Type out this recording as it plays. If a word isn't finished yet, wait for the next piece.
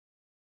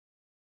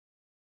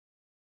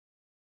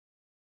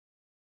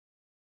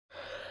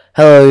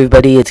Hello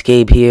everybody, it's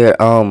Gabe here.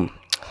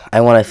 I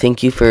want to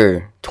thank you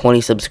for 20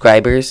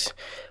 subscribers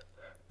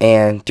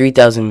and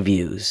 3,000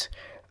 views.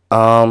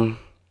 I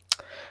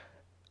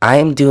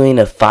am doing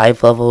a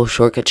 5-level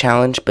shortcut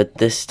challenge, but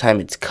this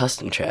time it's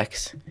custom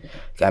tracks.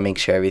 Gotta make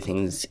sure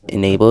everything's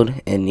enabled,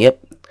 and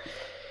yep,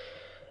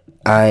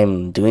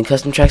 I'm doing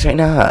custom tracks right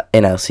now,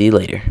 and I'll see you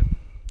later.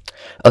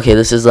 Okay,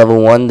 this is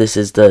level 1. This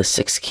is the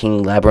 6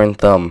 King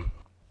Labyrinth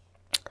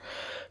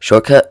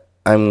shortcut.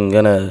 I'm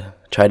gonna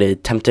try to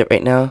attempt it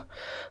right now.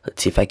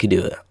 Let's see if I could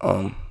do it.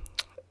 Oh,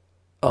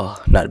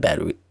 not a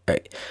bad route.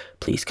 Alright,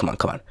 please, come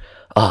on.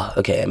 Oh,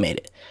 okay, I made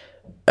it.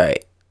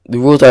 Alright, the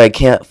rules are I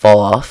can't fall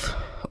off,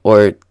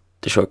 or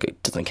the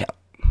shortcut doesn't count.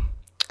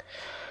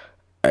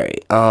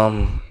 Alright,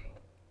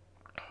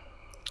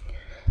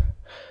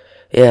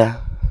 yeah.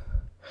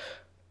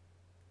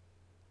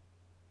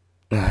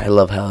 I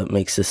love how it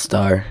makes the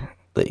star,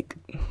 like,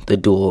 the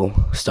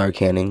dual star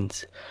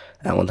cannons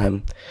at one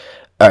time.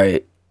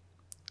 Alright.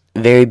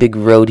 Very big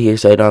road here,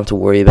 so I don't have to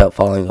worry about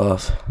falling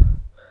off.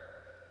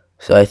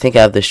 So I think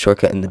I have this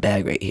shortcut in the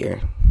bag right here.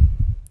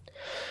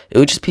 It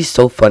would just be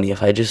so funny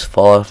if I just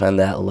fall off on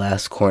that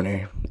last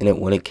corner and it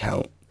wouldn't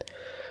count.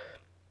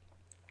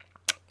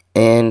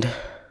 And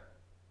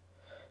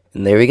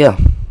there we go.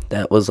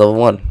 That was level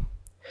 1.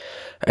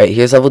 Alright,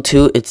 here's level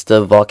 2. It's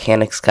the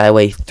Volcanic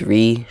Skyway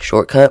 3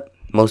 shortcut.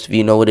 Most of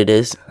you know what it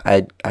is.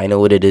 I know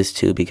what it is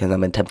too because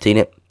I'm attempting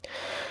it.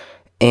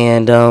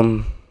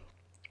 And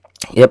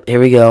yep, here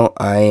we go.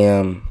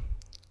 I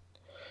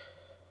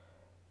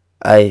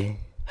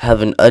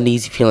have an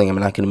uneasy feeling I'm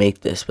not gonna make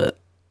this, but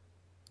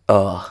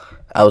oh,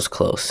 I was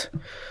close.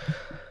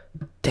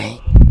 Dang.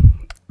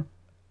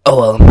 Oh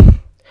well.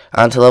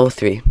 On to level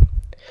 3.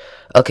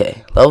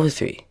 Okay, level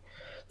 3.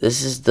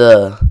 This is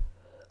the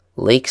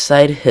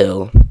Lakeside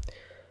Hill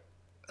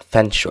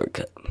fence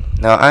shortcut.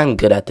 Now I'm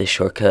good at this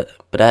shortcut,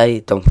 but I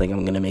don't think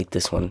I'm gonna make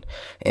this one.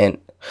 And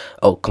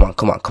oh, come on.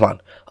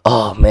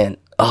 Oh man.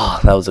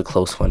 Oh, that was a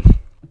close one.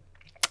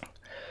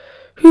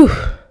 Whew.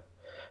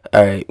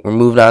 Alright, we're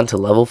moving on to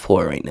level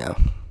 4 right now.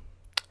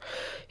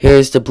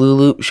 Here's the blue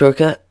loop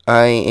shortcut.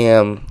 I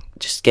am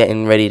just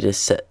getting ready to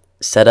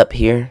set up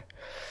here.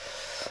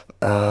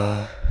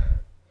 Yeah.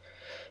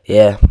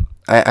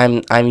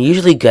 I'm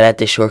usually good at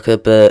this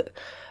shortcut, but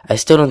I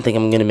still don't think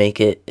I'm gonna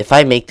make it. If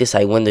I make this,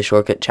 I win the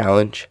shortcut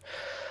challenge.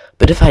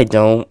 But if I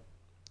don't,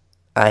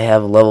 I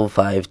have level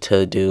 5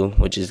 to do,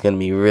 which is gonna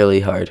be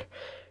really hard.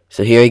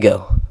 So here we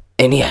go.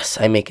 And yes,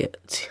 I make it.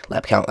 Let's see.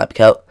 Lap count.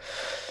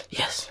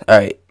 Yes.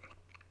 Alright.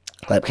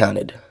 Lap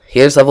counted.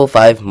 Here's level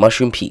 5,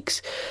 Mushroom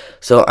Peaks.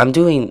 So I'm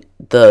doing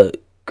the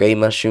gray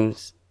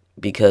mushrooms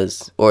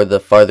or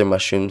the farther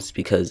mushrooms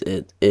because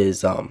it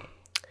is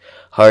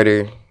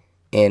harder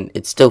and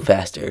it's still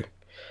faster.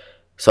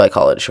 So I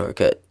call it a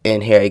shortcut.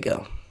 And here I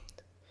go.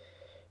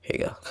 Here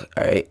you go.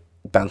 Alright.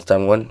 Bounce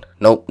down one.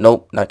 Nope,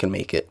 not gonna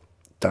make it.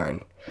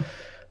 Darn.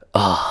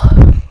 Oh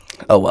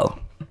well.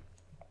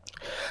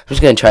 I'm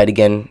just gonna try it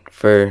again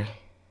for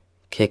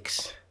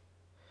kicks.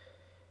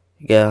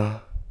 Yeah,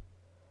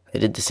 I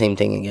did the same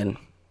thing again.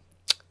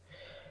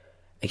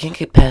 I can't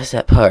get past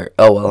that part.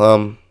 Oh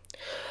well,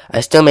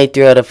 I still made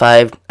 3 out of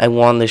 5. I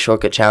won the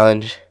shortcut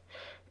challenge,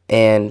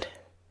 and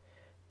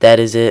that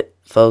is it,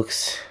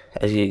 folks.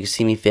 As you can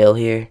see me fail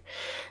here,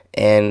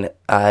 and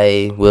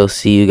I will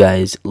see you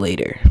guys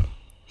later.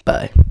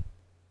 Bye.